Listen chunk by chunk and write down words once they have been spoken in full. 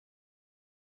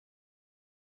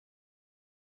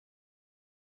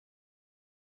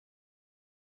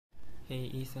Hey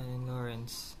Ethan and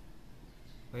Laurence,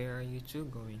 where are you two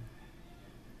going?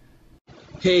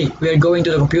 Hey, we are going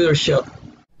to the computer shop.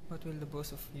 What will the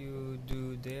both of you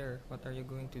do there? What are you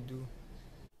going to do?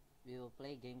 We will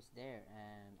play games there,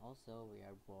 and also we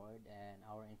are bored and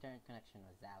our internet connection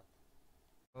was out.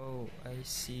 Oh, I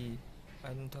see.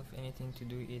 I don't have anything to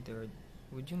do either.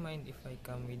 Would you mind if I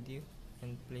come with you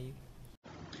and play?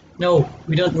 No,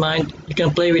 we don't mind. You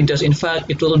can play with us. In fact,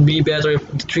 it will be better if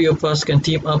the three of us can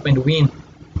team up and win.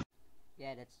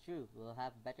 Yeah, that's true. We'll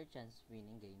have better chance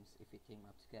winning games if we team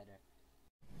up together.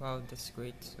 Wow, that's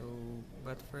great.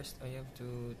 But first I have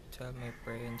to tell my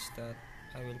parents that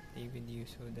I will play with you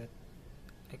so that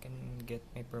I can get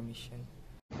my permission.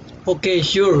 Okay,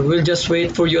 sure. We'll just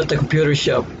wait for you at the computer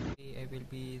shop. Okay, I will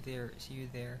be there. See you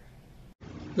there.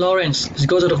 Lawrence, let's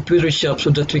go to the computer shop so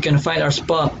that we can find our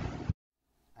spot.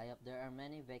 I hope there are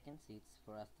many vacant seats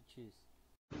for us to choose.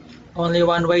 Only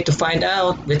one way to find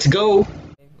out. Let's go.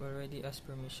 I've already asked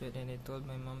permission and I told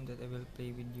my mom that I will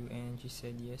play with you and she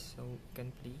said yes, so we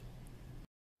can play.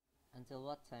 Until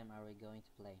what time are we going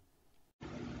to play?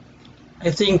 I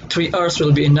think 3 hours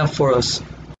will be enough for us.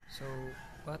 So,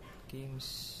 what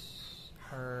games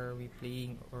are we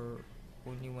playing or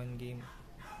only one game?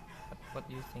 What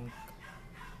do you think?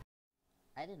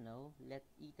 I don't know. Let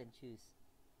Ethan choose.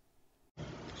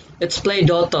 Let's play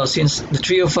Dota since the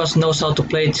three of us knows how to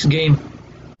play this game.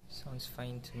 Sounds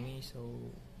fine to me, so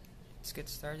let's get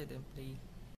started and play.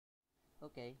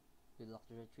 Okay, good luck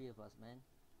to the three of us, man.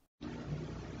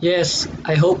 Yes,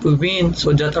 I hope we win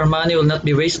so that our money will not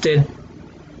be wasted.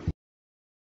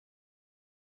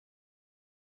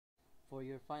 For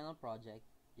your final project,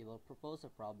 you will propose a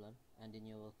problem and then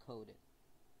you will code it.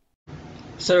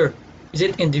 Sir, is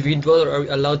it individual or are we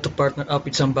allowed to partner up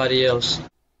with somebody else?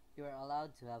 You are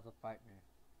allowed to have a partner,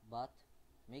 but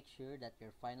make sure that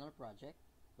your final project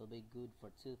will be good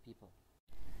for 2 people.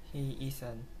 Hey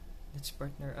Ethan, let's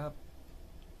partner up.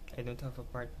 I don't have a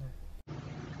partner.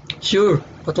 Sure,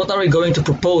 but what are we going to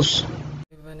propose?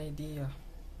 I have an idea.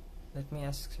 Let me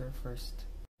ask sir first.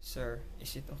 Sir,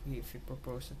 is it okay if we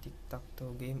propose a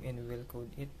tic-tac-toe game and we will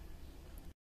code it?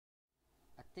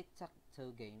 A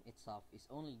tic-tac-toe game itself is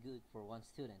only good for one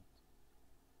student.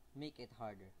 Make it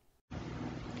harder.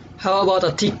 How about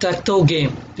a tic-tac-toe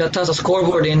game that has a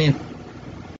scoreboard in it?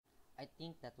 I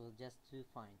think that will just do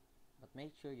fine, but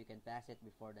make sure you can pass it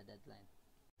before the deadline.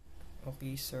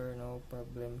 Okay sir, no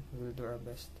problem. We'll do our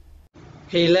best.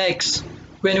 Hey Lex,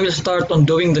 when we'll start on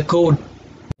doing the code?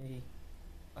 Hey,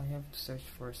 I have to search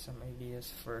for some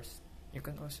ideas first. You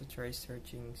can also try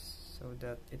searching so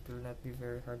that it will not be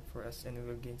very hard for us and we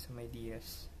will gain some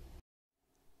ideas.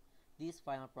 This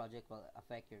final project will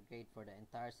affect your grade for the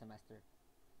entire semester.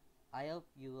 I hope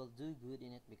you will do good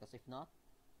in it because if not,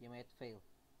 you might fail.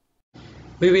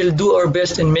 We will do our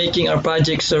best in making our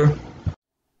project, sir.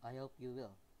 I hope you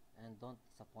will, and don't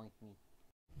disappoint me.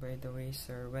 By the way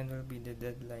sir, when will be the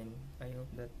deadline? I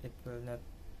hope that it will not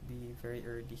be very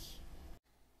early.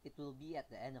 It will be at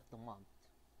the end of the month,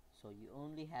 so you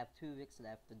only have 2 weeks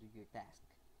left to do your task.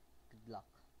 Good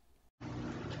luck.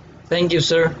 Thank you,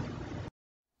 sir.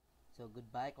 So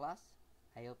goodbye class.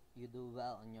 I hope you do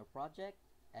well on your project,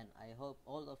 and I hope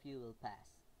all of you will pass.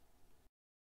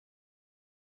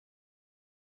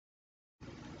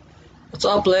 What's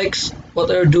up, Lex?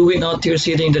 What are you doing out here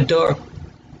sitting in the dark?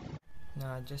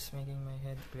 Nah, just making my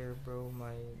head clear bro.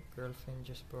 My girlfriend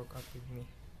just broke up with me.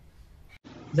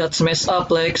 That's messed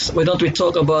up, Lex. Why don't we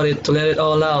talk about it to let it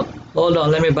all out? Hold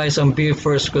on, let me buy some beer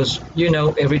first, cause you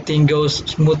know everything goes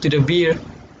smooth to the beer.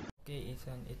 Okay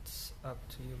Ethan, it's up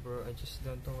to you bro. I just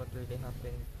don't know what really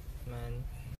happened, man.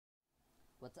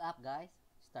 What's up guys?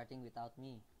 Starting without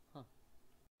me. Huh.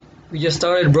 We just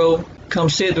started, bro. Come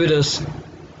sit with us.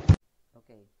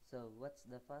 Okay, so what's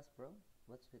the fuss bro?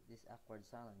 What's with this awkward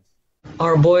silence?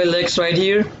 Our boy Lex right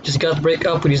here just got break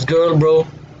up with his girl, bro.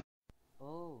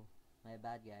 Oh, my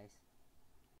bad guys.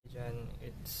 Jan,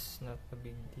 it's not a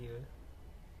big deal.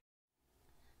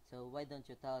 So why don't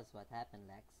you tell us what happened,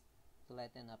 Lex? To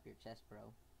lighten up your chest, bro.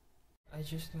 I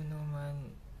just don't know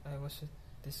man. I was at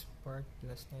this park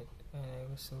last night and I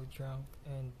was so drunk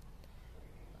and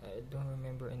I don't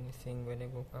remember anything when I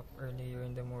woke up earlier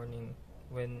in the morning.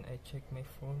 When I checked my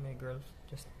phone, my girl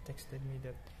just texted me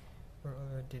that we're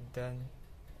already done.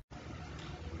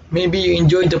 Maybe you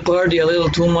enjoyed the party a little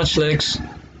too much, Lex.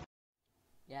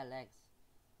 Yeah, Lex.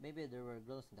 Maybe there were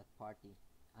girls in that party,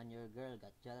 and your girl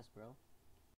got jealous, bro.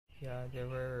 Yeah, there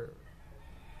were,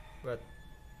 but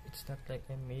it's not like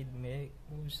I made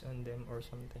moves on them or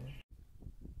something.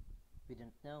 We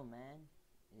don't know, man.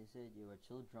 You said you were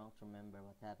too drunk to remember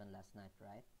what happened last night,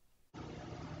 right?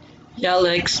 Yeah,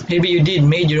 Alex, maybe you did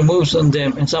major moves on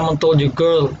them and someone told you,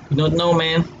 girl, you don't know,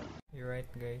 man. You're right,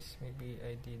 guys. Maybe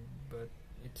I did, but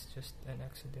it's just an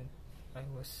accident. I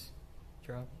was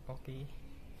drunk, okay?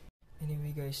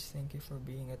 Anyway, guys, thank you for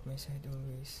being at my side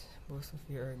always. Both of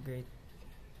you are great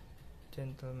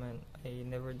gentlemen. I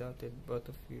never doubted both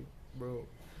of you, bro.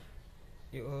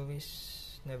 You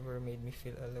always never made me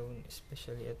feel alone,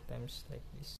 especially at times like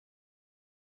this.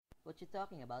 What you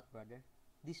talking about, brother?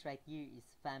 This right here is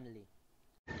family.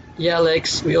 Yeah,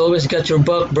 Alex, we always got your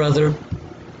back, brother.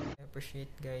 I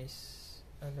appreciate, guys.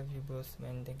 I love you both,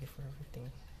 man. Thank you for everything.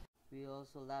 We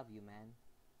also love you, man.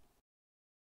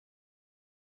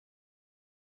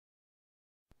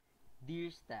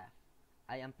 Dear staff,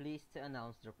 I am pleased to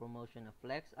announce the promotion of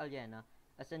Lex Allena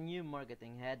as a new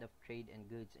marketing head of Trade and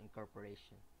Goods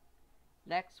Incorporation.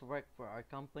 Lex worked for our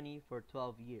company for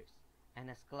 12 years and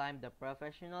has climbed the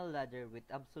professional ladder with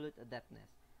absolute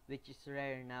adeptness, which is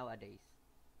rare nowadays.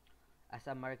 As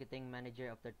a marketing manager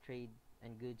of the Trade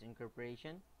and Goods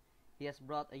Incorporation, he has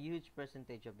brought a huge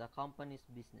percentage of the company's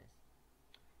business.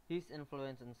 His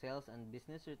influence on sales and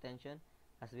business retention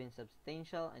has been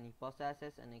substantial, and he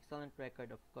possesses an excellent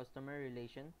record of customer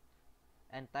relation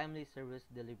and timely service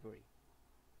delivery.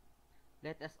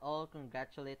 Let us all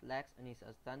congratulate Lex on his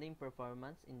outstanding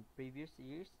performance in previous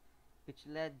years, which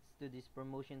led to this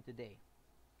promotion today.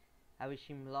 I wish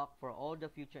him luck for all the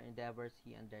future endeavors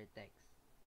he undertakes.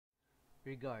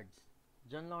 Regards,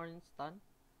 John Laurence L,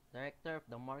 Director of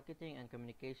the Marketing and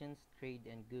Communications, Trade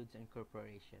and Goods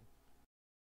Incorporation.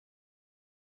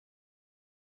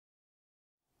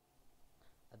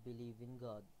 I believe in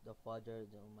God, the Father,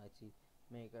 the Almighty,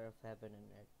 maker of heaven and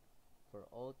earth, for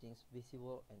all things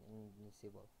visible and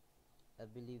invisible. I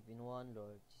believe in one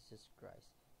Lord Jesus Christ,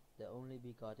 the only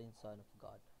begotten Son of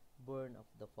God, born of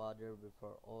the Father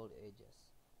before all ages,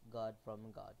 God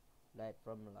from God, light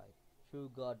from light, true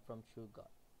God from true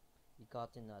God,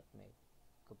 begotten not made,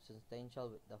 consubstantial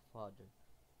with the Father.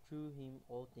 Through him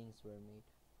all things were made.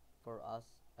 For us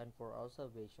and for our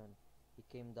salvation he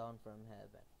came down from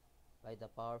heaven. By the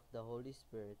power of the Holy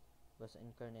Spirit was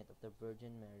incarnate of the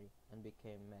Virgin Mary and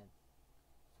became man.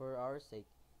 For our sake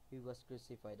he was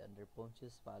crucified under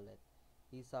Pontius Pilate.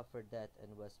 He suffered death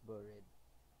and was buried,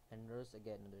 and rose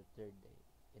again on the third day,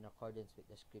 in accordance with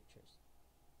the Scriptures.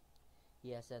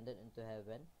 He ascended into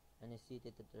heaven, and is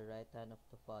seated at the right hand of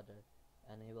the Father,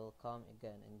 and he will come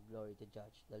again in glory to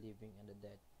judge the living and the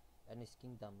dead, and his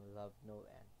kingdom will have no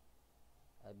end.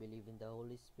 I believe in the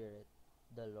Holy Spirit,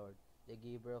 the Lord, the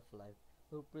giver of life,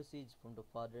 who proceeds from the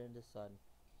Father and the Son.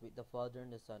 With the Father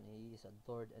and the Son he is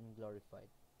adored and glorified.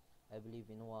 I believe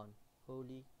in one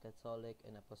holy, Catholic,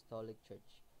 and Apostolic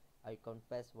Church. I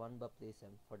confess one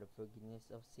baptism for the forgiveness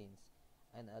of sins,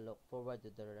 and I look forward to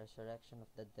the resurrection of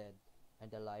the dead and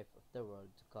the life of the world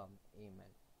to come. Amen.